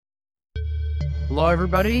Hello,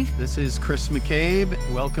 everybody. This is Chris McCabe.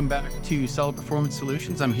 Welcome back to Seller Performance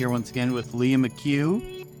Solutions. I'm here once again with Leah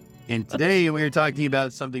McHugh. And today we are talking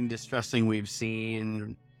about something distressing we've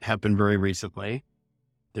seen happen very recently.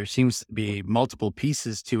 There seems to be multiple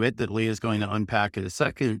pieces to it that Leah is going to unpack in a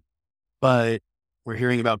second. But we're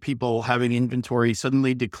hearing about people having inventory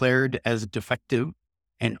suddenly declared as defective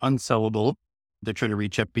and unsellable. They're trying to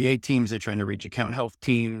reach FBA teams. They're trying to reach account health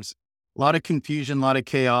teams. A lot of confusion, a lot of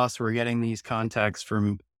chaos. We're getting these contacts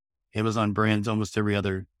from Amazon brands almost every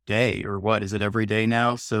other day, or what is it, every day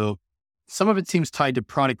now? So some of it seems tied to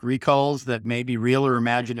product recalls that may be real or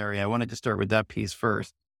imaginary. I wanted to start with that piece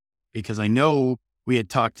first, because I know we had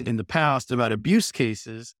talked in the past about abuse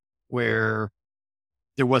cases where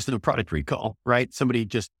there wasn't a product recall, right? Somebody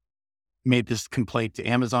just made this complaint to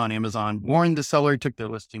Amazon. Amazon warned the seller, took their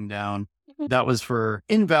listing down. That was for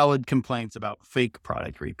invalid complaints about fake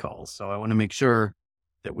product recalls. So I want to make sure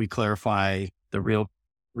that we clarify the real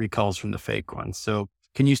recalls from the fake ones. So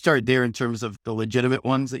can you start there in terms of the legitimate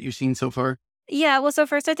ones that you've seen so far? Yeah, well, so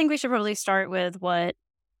first I think we should probably start with what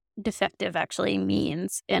defective actually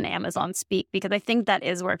means in Amazon speak, because I think that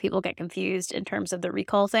is where people get confused in terms of the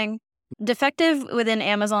recall thing. Defective within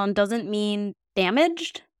Amazon doesn't mean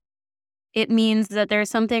damaged. It means that there's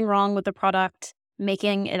something wrong with the product,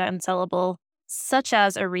 making it unsellable, such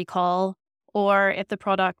as a recall, or if the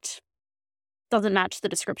product doesn't match the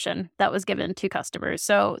description that was given to customers.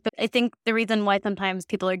 So I think the reason why sometimes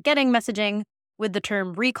people are getting messaging with the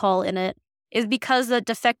term recall in it is because the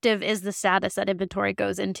defective is the status that inventory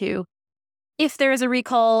goes into if there is a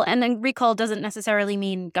recall. And then recall doesn't necessarily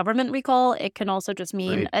mean government recall. It can also just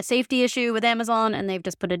mean a safety issue with Amazon, and they've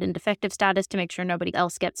just put it in defective status to make sure nobody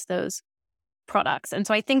else gets those products. And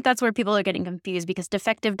so I think that's where people are getting confused, because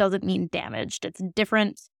defective doesn't mean damaged. It's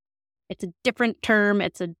different. It's a different term.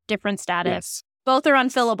 It's a different status. Yes. Both are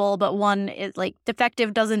unfillable, but one is like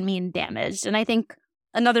defective doesn't mean damaged. And I think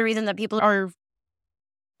another reason that people are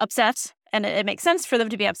upset, and it makes sense for them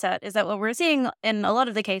to be upset, is that what we're seeing in a lot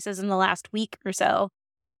of the cases in the last week or so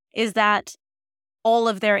is that all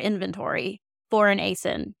of their inventory for an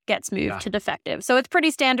ASIN gets moved to defective. So it's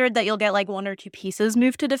pretty standard that you'll get like one or two pieces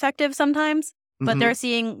moved to defective sometimes, but they're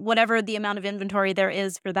seeing whatever the amount of inventory there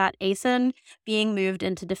is for that ASIN being moved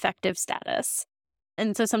into defective status.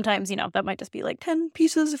 And so sometimes, that might just be like 10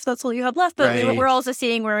 pieces if that's all you have left. But we're also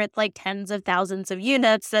seeing where it's like tens of thousands of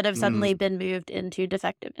units that have suddenly been moved into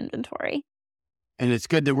defective inventory. And it's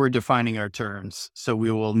good that we're defining our terms. So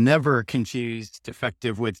we will never confuse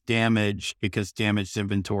defective with damage, because damaged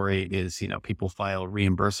inventory is, people file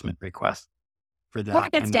reimbursement requests for that. Or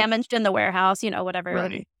it gets damaged in the warehouse, whatever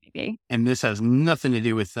it may be. And this has nothing to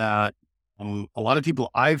do with that. A lot of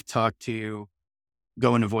people I've talked to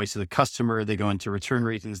go into voice of the customer, they go into return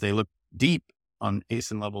reasons, they look deep on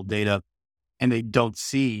ASIN level data, and they don't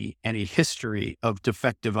see any history of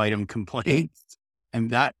defective item complaints. And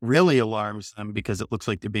that really alarms them, because it looks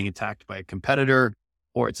like they're being attacked by a competitor,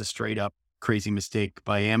 or it's a straight up crazy mistake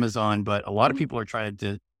by Amazon. But a lot of people are trying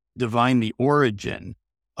to divine the origin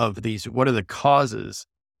of these. What are the causes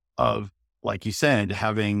of, like you said,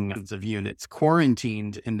 having hundreds of units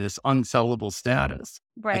quarantined in this unsellable status?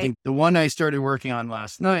 Right. I think the one I started working on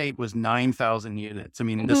last night was 9,000 units. I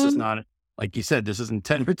mean, this is not, like you said, this isn't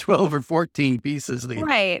 10 or 12 or 14 pieces.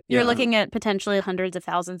 Right. You're looking at potentially hundreds of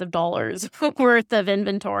thousands of dollars worth of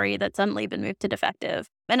inventory that's suddenly been moved to defective.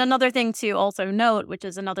 And another thing to also note, which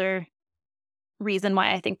is another reason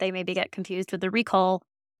why I think they maybe get confused with the recall,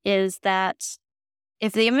 is that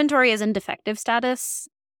if the inventory is in defective status,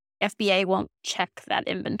 FBA won't check that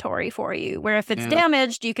inventory for you. Where if it's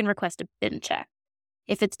damaged, you can request a bin check.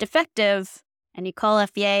 If it's defective and you call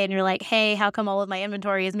FBA and you're like, hey, how come all of my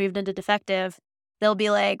inventory is moved into defective? They'll be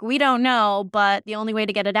like, we don't know, but the only way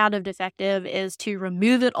to get it out of defective is to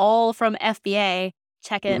remove it all from FBA,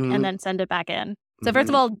 check it, and then send it back in. So first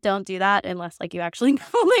of all, don't do that unless you actually know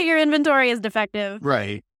that your inventory is defective.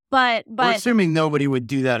 Right. But we're assuming nobody would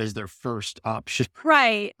do that as their first option.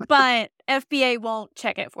 Right. But FBA won't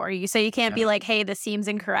check it for you. So you can't be like, hey, this seems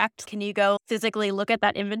incorrect. Can you go physically look at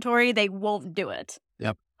that inventory? They won't do it.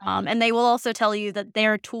 Yep. And they will also tell you that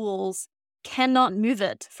their tools cannot move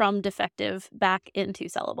it from defective back into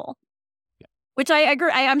sellable, which I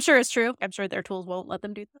agree. I'm sure is true. I'm sure their tools won't let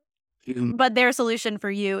them do that. But their solution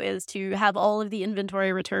for you is to have all of the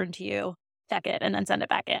inventory returned to you, check it, and then send it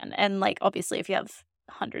back in. And obviously, if you have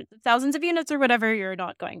hundreds of thousands of units or whatever, you're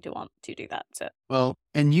not going to want to do that. So, well,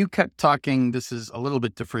 and you kept talking, this is a little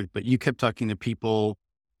bit different, but you kept talking to people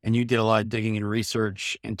and you did a lot of digging and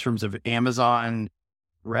research in terms of Amazon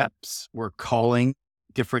reps were calling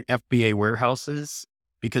different FBA warehouses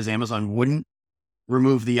because Amazon wouldn't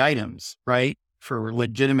remove the items, right? for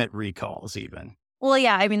legitimate recalls even. Well,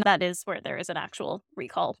 yeah, I mean, that is where there is an actual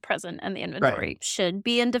recall present and the inventory should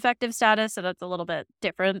be in defective status. So that's a little bit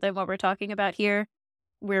different than what we're talking about here.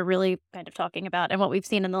 We're really kind of talking about, and what we've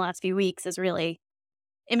seen in the last few weeks is really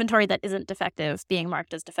inventory that isn't defective being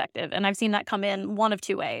marked as defective. And I've seen that come in one of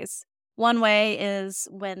two ways. One way is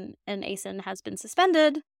when an ASIN has been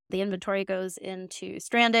suspended, the inventory goes into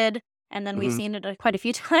stranded. And then we've seen it quite a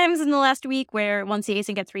few times in the last week where once the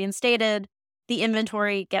ASIN gets reinstated, the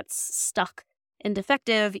inventory gets stuck in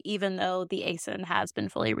defective, even though the ASIN has been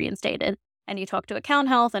fully reinstated. And you talk to account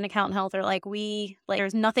health, and account health are like,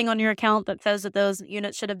 there's nothing on your account that says that those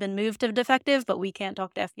units should have been moved to defective, but we can't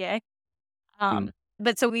talk to FBA.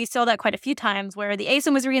 But so we saw that quite a few times where the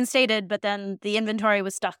ASIN was reinstated, but then the inventory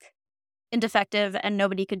was stuck in defective and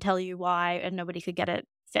nobody could tell you why and nobody could get it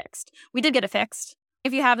fixed. We did get it fixed.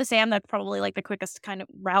 If you have a SAM, that's probably like the quickest kind of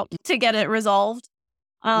route to get it resolved.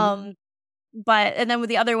 And then with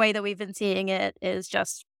the other way that we've been seeing it is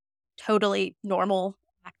just totally normal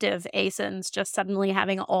active ASINs just suddenly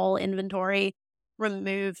having all inventory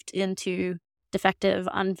removed into defective,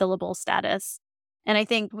 unfillable status. And I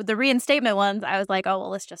think with the reinstatement ones, I was like, oh,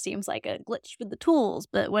 well, this just seems like a glitch with the tools.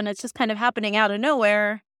 But when it's just kind of happening out of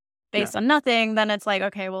nowhere based on nothing, then it's like,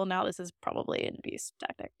 okay, well, now this is probably an abuse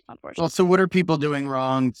tactic, unfortunately. Well, so what are people doing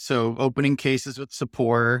wrong? So opening cases with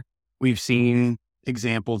support, we've seen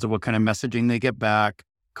examples of what kind of messaging they get back,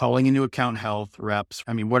 calling into account health reps.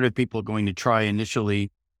 I mean, what are people going to try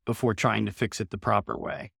initially before trying to fix it the proper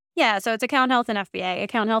way? Yeah, so it's account health and FBA.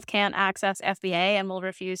 Account health can't access FBA and will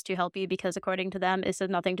refuse to help you because according to them, this has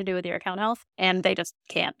nothing to do with your account health, and they just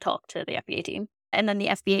can't talk to the FBA team. And then the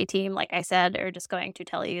FBA team, like I said, are just going to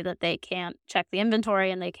tell you that they can't check the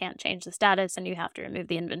inventory and they can't change the status, and you have to remove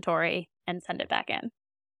the inventory and send it back in.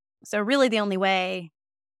 So really the only way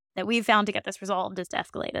that we've found to get this resolved is to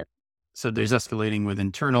escalate it. So there's escalating with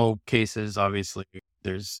internal cases. Obviously,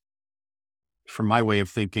 there's, from my way of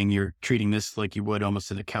thinking, you're treating this like you would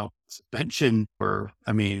almost an account suspension, or,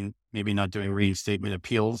 I mean, maybe not doing reinstatement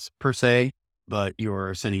appeals per se, but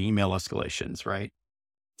you're sending email escalations, right?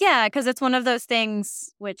 Yeah, because it's one of those things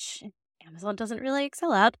which Amazon doesn't really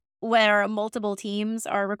excel at, where multiple teams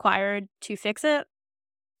are required to fix it.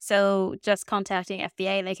 So just contacting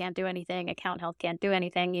FBA, they can't do anything. Account health can't do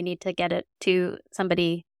anything. You need to get it to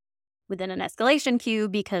somebody within an escalation queue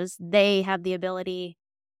because they have the ability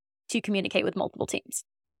to communicate with multiple teams.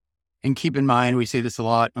 And keep in mind, we say this a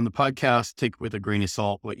lot on the podcast, take with a grain of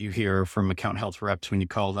salt what you hear from account health reps when you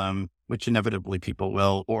call them, which inevitably people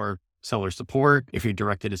will, or seller support, if you're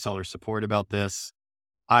directed to seller support about this.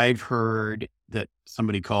 I've heard that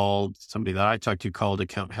somebody that I talked to called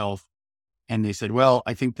account health, and they said, well,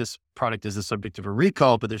 I think this product is the subject of a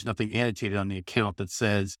recall, but there's nothing annotated on the account that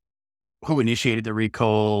says who initiated the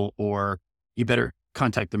recall, or you better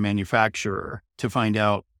contact the manufacturer to find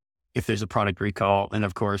out if there's a product recall. And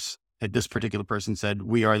of course, this particular person said,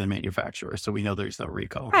 we are the manufacturer, so we know there's no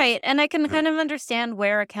recall. Right. And I can kind of understand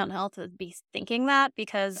where account health would be thinking that,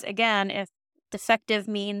 because again, if defective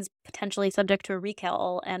means potentially subject to a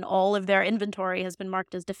recall and all of their inventory has been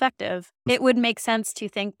marked as defective, it would make sense to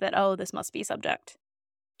think that, oh, this must be subject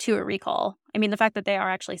to a recall. I mean, the fact that they are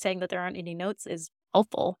actually saying that there aren't any notes is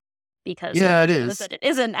helpful, because it is. That it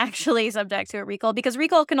isn't actually subject to a recall, because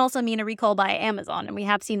recall can also mean a recall by Amazon. And we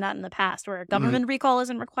have seen that in the past where a government recall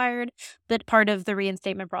isn't required. But part of the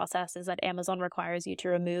reinstatement process is that Amazon requires you to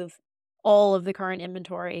remove all of the current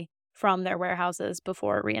inventory from their warehouses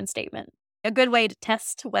before reinstatement. A good way to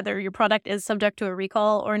test whether your product is subject to a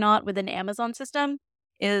recall or not within Amazon system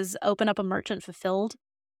is open up a merchant fulfilled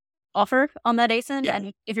offer on that ASIN. Yeah.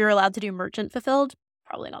 And if you're allowed to do merchant fulfilled,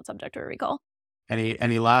 probably not subject to a recall.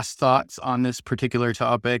 Any last thoughts on this particular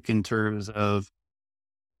topic in terms of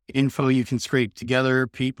info you can scrape together,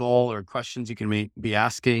 people or questions you can be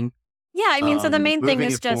asking? Yeah, I mean, so the main thing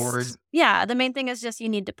is just, the main thing is just you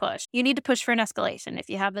need to push. You need to push for an escalation. If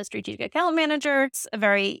you have a strategic account manager, it's a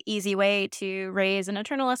very easy way to raise an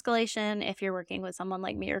internal escalation. If you're working with someone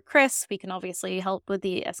like me or Chris, we can obviously help with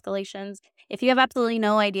the escalations. If you have absolutely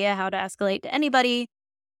no idea how to escalate to anybody,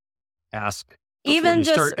 ask. Even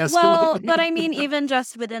just, well, but I mean, even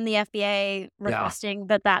just within the FBA requesting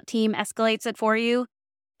that team escalates it for you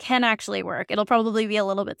can actually work. It'll probably be a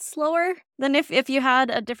little bit slower than if you had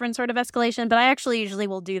a different sort of escalation, but I actually usually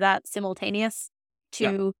will do that simultaneous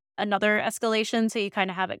to another escalation. So you kind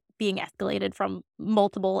of have it being escalated from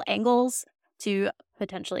multiple angles to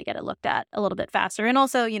potentially get it looked at a little bit faster. And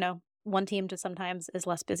also, one team just sometimes is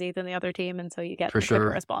less busy than the other team, and so you get a quicker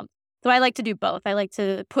response. So I like to do both. I like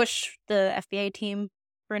to push the FBA team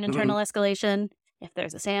for an internal escalation. If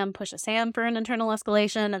there's a SAM, push a SAM for an internal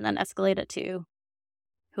escalation, and then escalate it to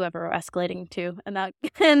whoever we're escalating to in that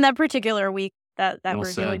in that particular week that Well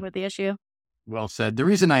we're dealing said. with the issue. Well said. The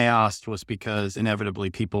reason I asked was because inevitably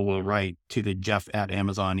people will write to the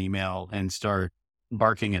Jeff@Amazon email and start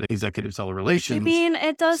barking at executive seller I relations, mean,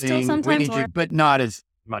 it does still saying, we sometimes need you, work. but not as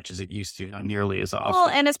much as it used to, not nearly as Well,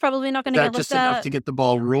 often. and it's probably not going Is to that get just looked enough at. to get the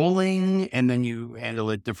ball rolling and then you handle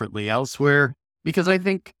it differently elsewhere? Because I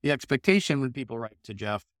think the expectation when people write to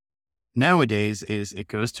Jeff nowadays is it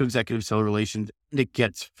goes to executive seller relations and it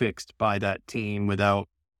gets fixed by that team without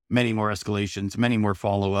many more escalations, many more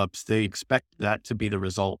follow-ups. They expect that to be the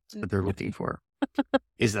result that they're looking for.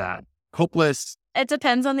 Is that hopeless? It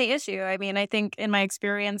depends on the issue. I mean, I think in my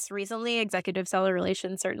experience recently, executive seller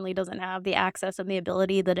relations certainly doesn't have the access and the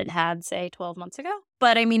ability that it had, say, 12 months ago.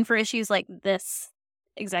 But I mean, for issues like this,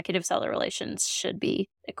 executive seller relations should be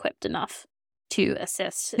equipped enough to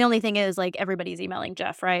assist. The only thing is, like, everybody's emailing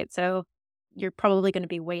Jeff, right? So you're probably going to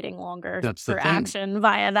be waiting longer That's the for thing. action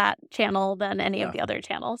via that channel than any of Yeah. the other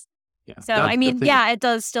channels. Yeah. So, That's I the mean, thing. yeah, it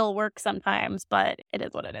does still work sometimes, but it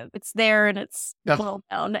is what it is. It's there and it's Yeah. well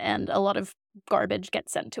known, and a lot of garbage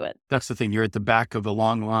gets sent to it. That's the thing. You're at the back of a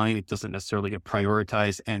long line. It doesn't necessarily get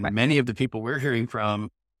prioritized. And Right. many of the people we're hearing from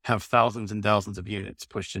have thousands and thousands of units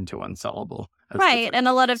pushed into unsellable. That's the Right. thing. And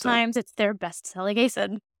a lot of So- times it's their best selling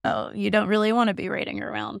ASIN. So you don't really want to be waiting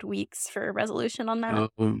around weeks for resolution on that.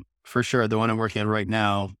 For sure. The one I'm working on right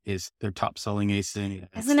now is their top selling ASIN.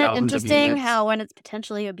 It's Isn't it thousands of interesting units. how when it's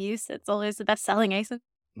potentially abuse, it's always the best selling ASIN?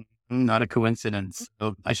 Not a coincidence.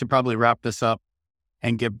 So I should probably wrap this up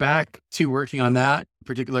and get back to working on that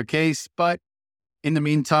particular case. But in the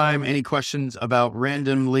meantime, any questions about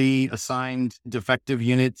randomly assigned defective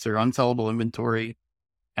units or unsellable inventory,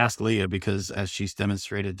 ask Leah, because as she's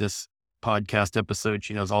demonstrated this podcast episode,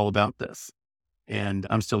 she knows all about this. And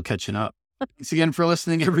I'm still catching up. Thanks again for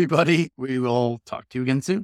listening, everybody. We will talk to you again soon.